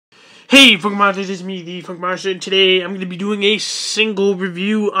Hey Funko Monsters, it's me, the Funko Monster, and today I'm going to be doing a single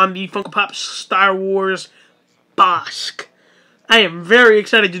review on the Funko Pop Star Wars Bossk. I am very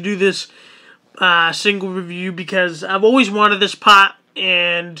excited to do this single review because I've always wanted this pop,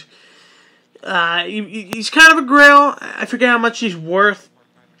 and he's kind of a grail. I forget how much he's worth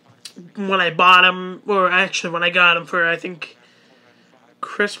when I bought him, or actually when I got him for, I think,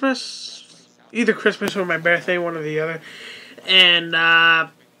 Christmas? Either Christmas or my birthday, one or the other.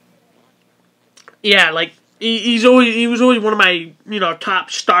 And, yeah, like, he was always one of my, top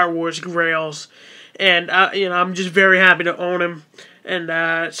Star Wars grails. And, I'm just very happy to own him.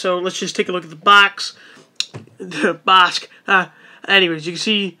 And, so let's just take a look at the box. The Bossk. Anyways, you can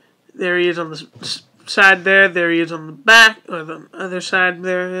see, there he is on the side there. There he is on the back, or the other side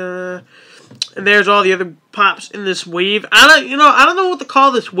there. And there's all the other pops in this wave. I don't know what to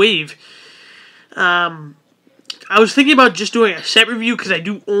call this wave. I was thinking about just doing a set review because I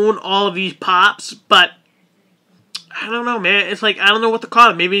do own all of these pops, but I don't know, man. It's like, I don't know what to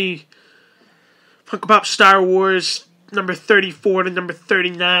call it. Maybe Funko Pop Star Wars number 34 to number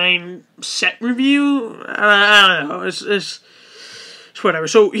 39 set review? I don't know. It's whatever.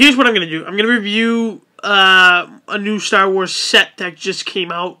 So here's what I'm going to do. I'm going to review a new Star Wars set that just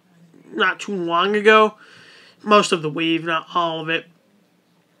came out not too long ago. Most of the wave, not all of it.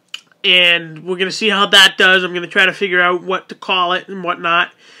 And we're going to see how that does. I'm going to try to figure out what to call it and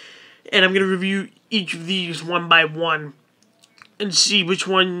whatnot. And I'm going to review each of these one by one and see which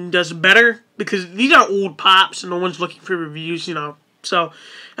one does better. Because these are old pops and no one's looking for reviews, So,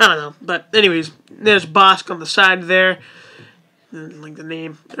 I don't know. But anyways, there's Bossk on the side there. Like the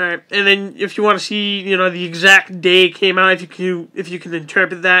name. Alright. And then if you want to see, the exact day it came out, if you can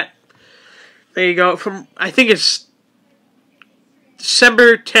interpret that. There you go. I think it's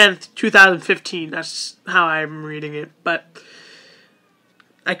December 10th, 2015. That's how I'm reading it, but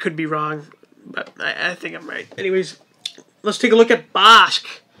I could be wrong, but I think I'm right. Anyways, let's take a look at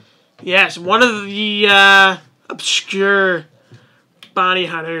Bossk. Yes, one of the obscure bounty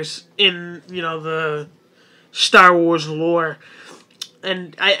hunters in, the Star Wars lore.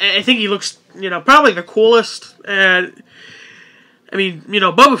 And I think he looks, probably the coolest. I mean,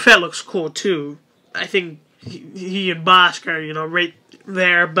 Boba Fett looks cool too. I think he and Bossk are, right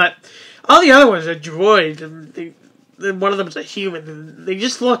there, but all the other ones are droids, and one of them is a human, and they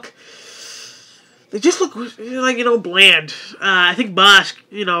just look like, bland. I think Bossk,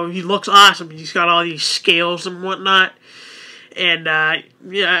 he looks awesome. He's got all these scales and whatnot, and,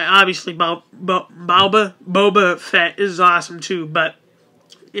 yeah, obviously Boba Fett is awesome too, but,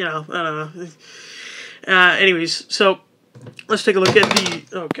 I don't know. Anyways, so, let's take a look at the,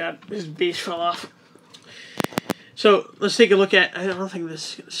 oh god, his base fell off. So, let's take a look at, I don't think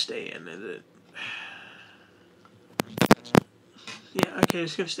this is going to stay in, is it? Yeah, okay,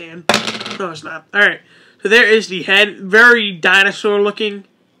 it's going to stay in. No, it's not. Alright, so there is the head. Very dinosaur looking.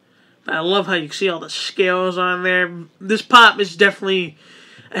 I love how you can see all the scales on there. This pop is definitely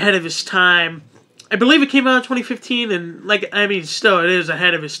ahead of its time. I believe it came out in 2015, and, still, it is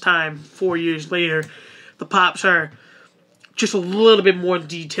ahead of its time 4 years later. The pops are just a little bit more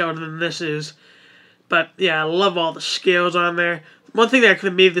detailed than this is. But, yeah, I love all the scales on there. One thing that could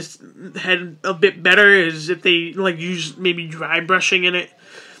have made this head a bit better is if they, use maybe dry brushing in it.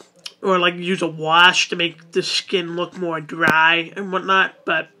 Or, use a wash to make the skin look more dry and whatnot.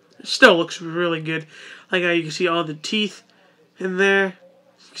 But it still looks really good. Like how you can see all the teeth in there. You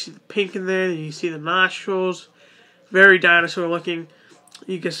can see the pink in there. You can see the nostrils. Very dinosaur looking.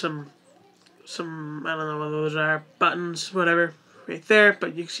 You get some I don't know what those are, buttons, whatever, right there.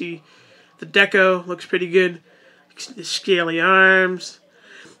 But you can see the deco looks pretty good. The scaly arms.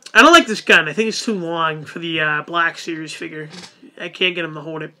 I don't like this gun. I think it's too long for the Black Series figure. I can't get him to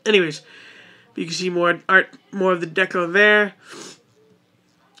hold it. Anyways, you can see more of the deco there.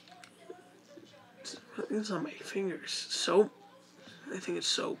 It's on my fingers. Soap? I think it's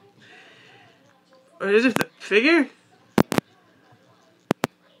soap. Or is it the figure?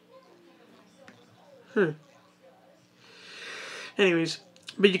 Anyways,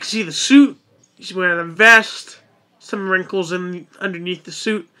 but you can see the suit. He's wearing a vest. Some wrinkles underneath the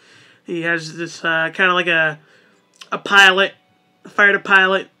suit. He has this kind of like a pilot, a fighter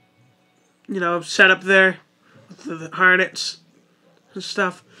pilot, set up there with the harness and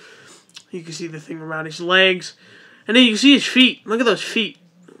stuff. You can see the thing around his legs, and then you can see his feet. Look at those feet.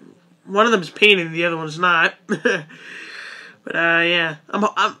 One of them is painted, the other one's not. But yeah,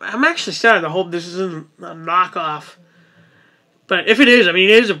 I'm actually starting to hope this isn't a knockoff. But if it is, it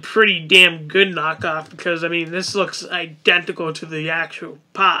is a pretty damn good knockoff because, this looks identical to the actual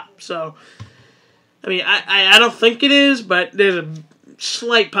pop. So, I don't think it is, but there's a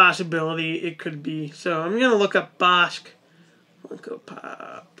slight possibility it could be. So I'm gonna look up Bossk. Funko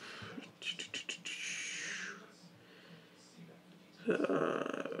Pop.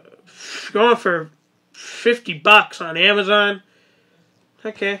 Going for $50 on Amazon.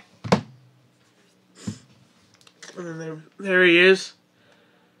 Okay. And then there he is.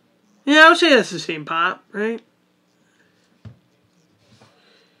 Yeah, I would say that's the same pop, right?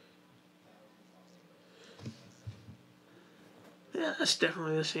 Yeah, that's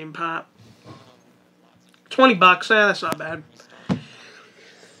definitely the same pop. $20, yeah, that's not bad.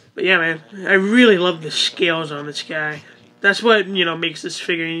 But yeah, man, I really love the scales on this guy. That's what, you know, makes this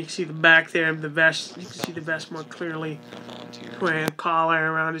figure. You can see the back there of the vest. You can see the vest more clearly. Wearing a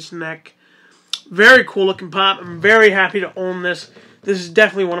collar around his neck. Very cool looking pop. I'm very happy to own this. This is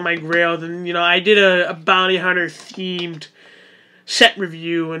definitely one of my grails. And, you know, I did a bounty hunter themed set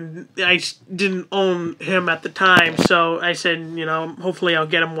review, and I didn't own him at the time. So I said, you know, hopefully I'll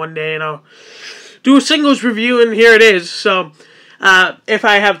get him one day, and I'll do a singles review, and here it is. So if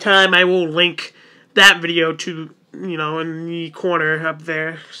I have time, I will link that video to, you know, in the corner up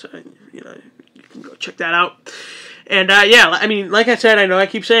there. So, you know, you can go check that out. And, yeah, I mean, like I said, I know I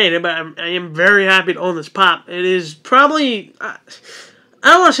keep saying it, but I am very happy to own this pop. It is probably, I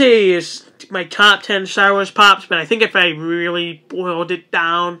don't want to say it's my top 10 Star Wars pops, but I think if I really boiled it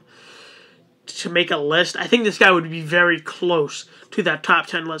down to make a list, I think this guy would be very close to that top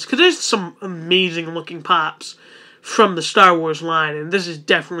 10 list. Because there's some amazing looking pops from the Star Wars line, and this is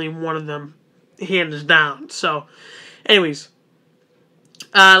definitely one of them, hands down. So, anyways,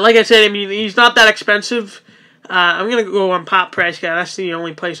 like I said, I mean, he's not that expensive. I'm going to go on Pop Price Guy. That's the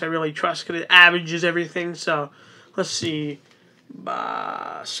only place I really trust because it averages everything. So, let's see.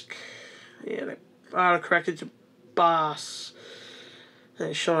 Bossk. Yeah, they auto-corrected to Bossk. And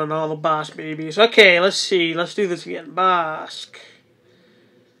it's showing all the Bossk babies. Okay, let's see. Let's do this again. Bossk.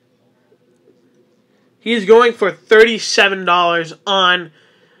 He's going for $37 on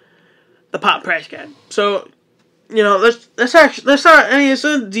the Pop Price Guide. So, you know, that's not. I mean, it's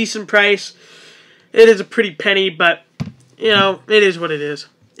a decent price. It is a pretty penny, but you know, it is what it is.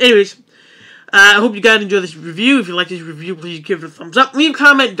 Anyways, I hope you guys enjoyed this review. If you like this review, please give it a thumbs up. Leave a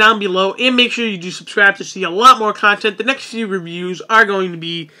comment down below, and make sure you do subscribe to see a lot more content. The next few reviews are going to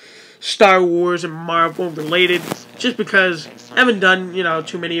be Star Wars and Marvel related, just because I haven't done, you know,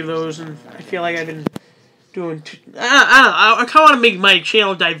 too many of those, and I feel like I've been doing I kind of want to make my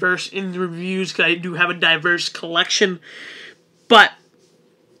channel diverse in the reviews because I do have a diverse collection, but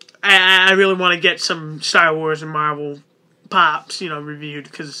I really want to get some Star Wars and Marvel pops, you know, reviewed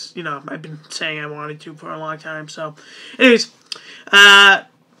because, you know, I've been saying I wanted to for a long time. So, anyways, like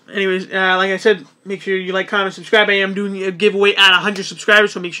I said, make sure you like, comment, subscribe. I am doing a giveaway at 100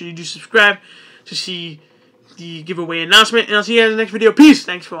 subscribers, so make sure you do subscribe to see the giveaway announcement. And I'll see you guys in the next video. Peace.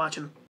 Thanks for watching.